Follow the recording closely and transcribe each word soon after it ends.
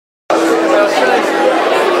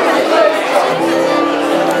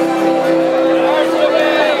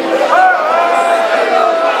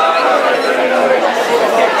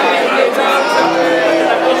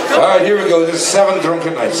go, there's 7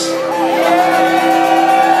 drunken nights.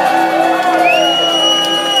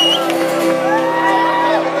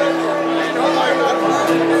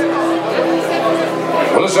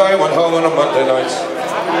 Well, as I went home on a Monday night,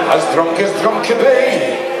 as drunk could be,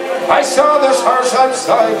 I saw this horse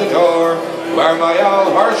outside the door, where my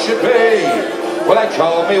old horse should be. Well, I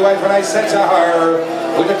called me wife and I said to her,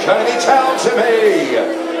 would you kindly tell to me,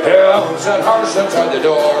 here owns that horse outside the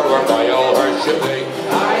door, where my old horse should be.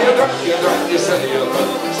 Ah, you drunk, you silly old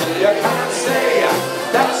fool, still you can't see,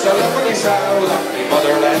 that's a lovely sound that my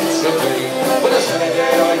mother lent to me. Well, the same day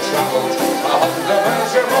I travelled 100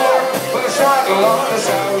 miles or more, with a saddle on a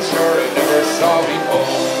sow, sure I never saw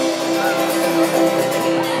before.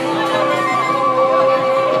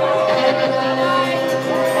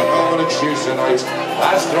 Tuesday night,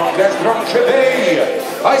 as drunk could be,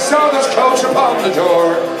 I saw this coach upon the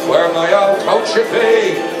door, where my old coach should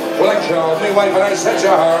be. Well, I called me wife and I said to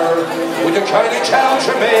her, would you kindly tell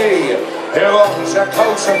to me, here opens that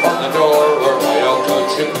coach upon the door, where my old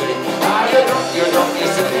coach should be. Ah, you drunk, you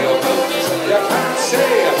silly old fool, still you can't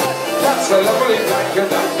see, that's a lovely blanket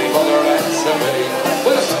that my mother lent to me.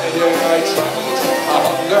 Well, the same day I travelled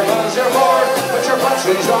 100 miles or more, but your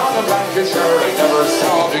batteries on the blanket, sure I never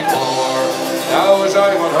saw before. Now as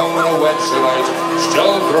I went home on a Wednesday night,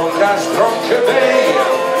 still drunk as drunk could be,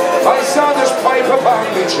 I saw this pipe upon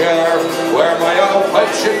my chair, where my old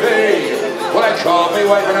pipe should be. Well, I called me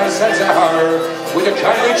wife and I said to her, would you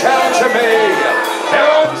kindly tell to me, here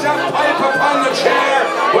owns that pipe upon the chair,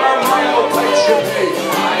 where my old pipe should be.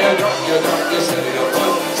 Ah, you drunk, you silly old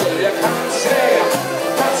fool, still you can't see,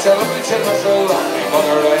 that's a lovely tin whistle that my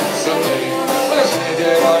mother lent to me. Well, the same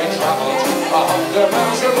day I travelled 100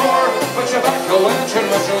 miles or more, but tobacco and tin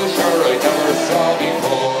whistle, sure I never saw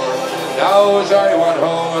before. Now as I went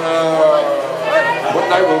home on a... what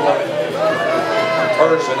night was it?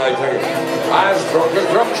 Thursday night, as drunk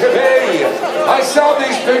could be, I saw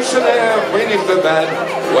these boots in there beneath the bed,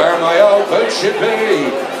 where my old boots should be.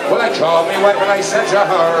 Well, I called me wife and I said to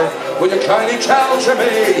her, would you kindly tell to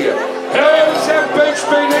me, here's them boots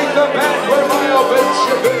beneath the bed, where my old boots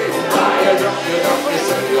should be. Ah, you drunk, you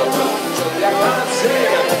silly old fool, till you can't see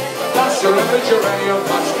it, that's the living geranium,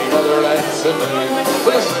 that's me mother lent to me.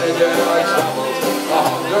 Well, the same day I travelled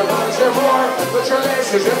 100 miles or more, but your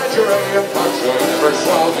laces in the geranium patch I never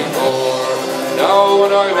saw before. Now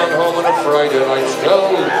when I went home on a Friday night,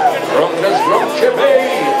 still drunk as drunk could be,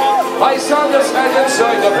 I saw this head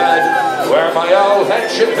inside the bed, where my old head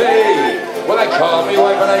should be. Well, I called me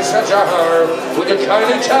wife and I said to her, would you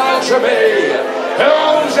kindly tell to me, who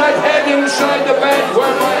owns that head inside the bed,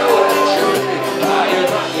 where my old head should be. Ah,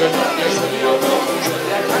 you silly old fool, till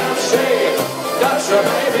you can't see, that's a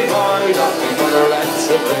baby boy that my mother lent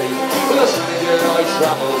to me. Well, the same day I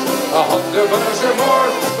travelled 100 miles or more,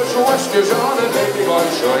 but your whiskers on a baby boy,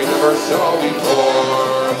 sure I never saw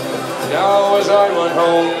before. Now as I went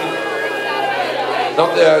home,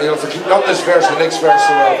 not there, not this verse, the next verse,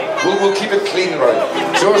 so we'll keep it clean,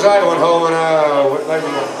 right? So as I went home on what night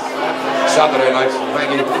was it? Saturday night,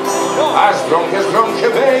 thank you. As drunk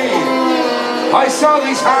could be, I saw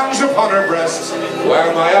these hands upon her breast,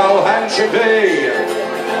 where my old hand should be.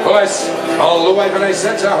 Well, I called the wife and I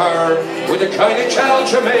said to her, would you kindly tell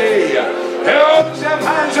to me, here owns them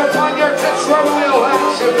hands upon your tits, where my old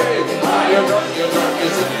hand should be. Ah, you drunk, you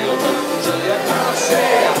silly old fool, till you can't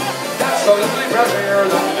see, that's the lovely brassiere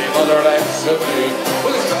that my mother lent to me.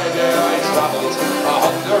 Well, the same day I travelled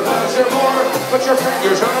 100 miles or more, but your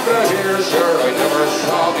fingers on a brassiere, sure I never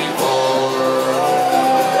saw before.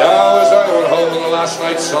 Now as I went home on the last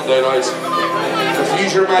night, Sunday night, use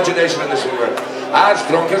your imagination in this one, as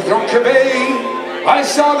drunk could be, I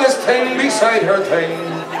saw this thing beside her thing,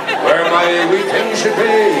 where my wee thing should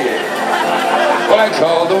be. Well, I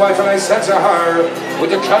called the wife and I said to her, would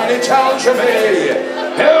you kindly tell to me,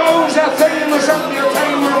 who owns that thing was on your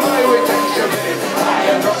thing, where my wee thing should be. Ah,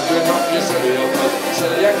 you drunk, you silly old fool,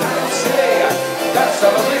 till you can't see, that's the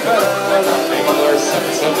lovely feather that my mother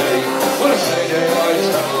sent to me. Well, the same day I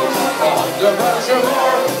travelled 100 miles or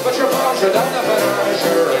more, but you're larger than the feather,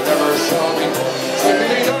 sure I never saw before.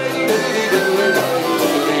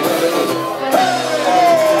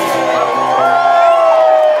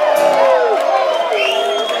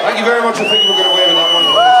 Thank you very much. I think we're going to away with that one.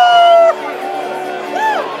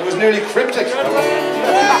 It was nearly cryptic.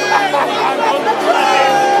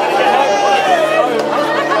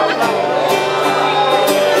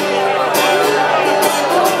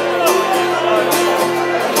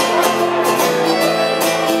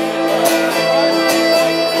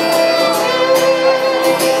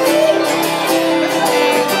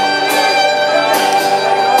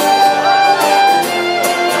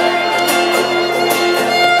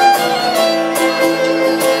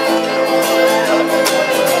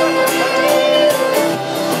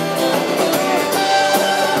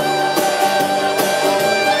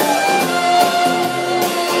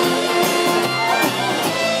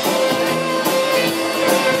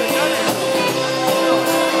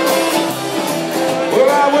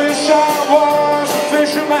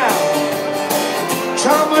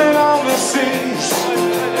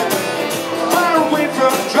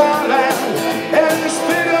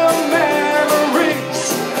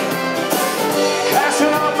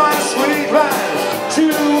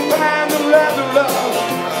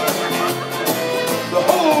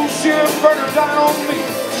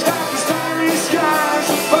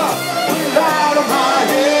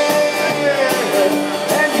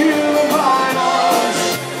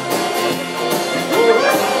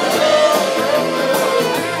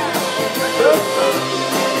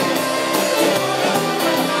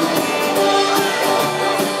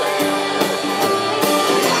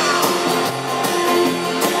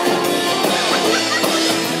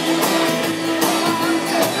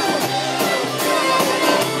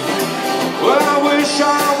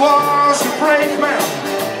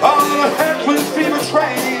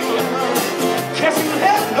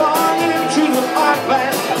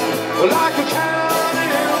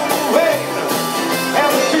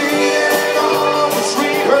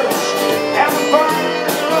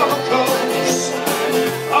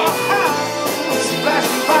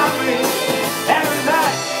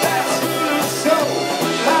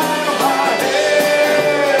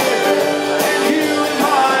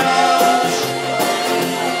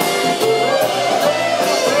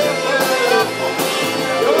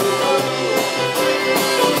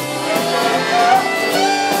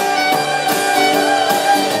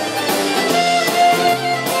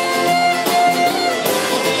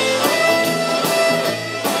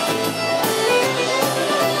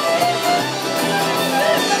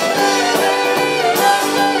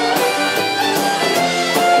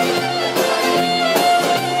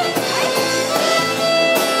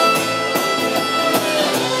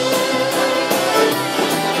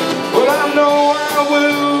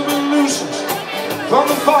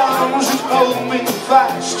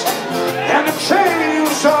 fast, and the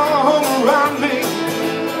chains all around me.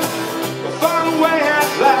 We'll find a way at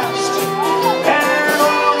last, and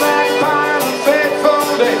on that fine and fateful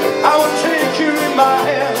day, I will take you in my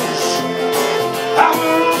hands. I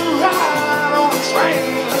will ride on a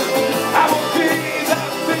train. I will be that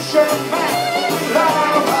fisherman with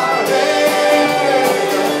light on my head,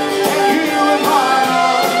 and you in my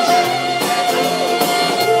arms.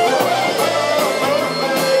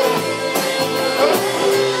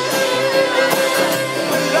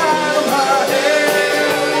 With light on my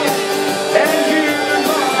head, and you in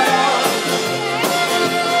my arms.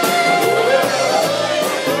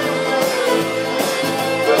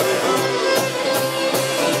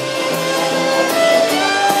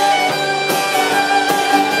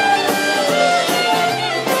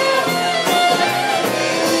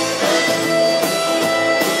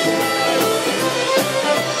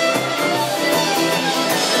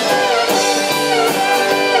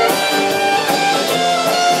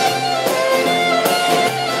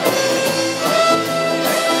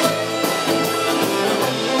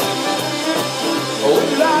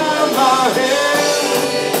 With light on my head,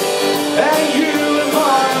 and you in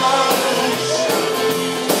my arms.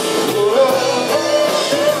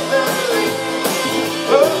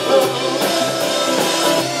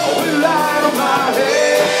 With light on my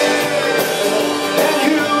head, and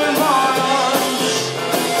you in my arms.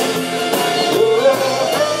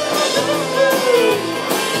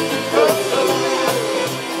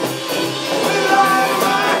 With light on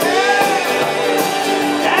my head,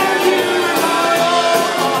 and you in my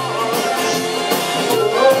arms.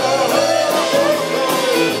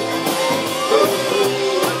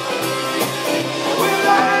 With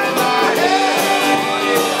light on my head,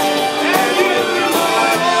 and you in my arms.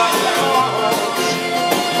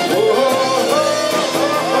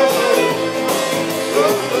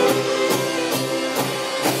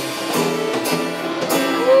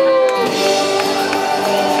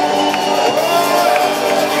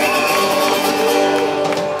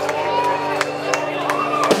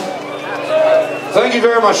 Thank you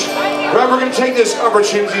very much. Right, we're going to take this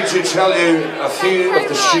opportunity to tell you a few of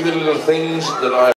the stupid little things that I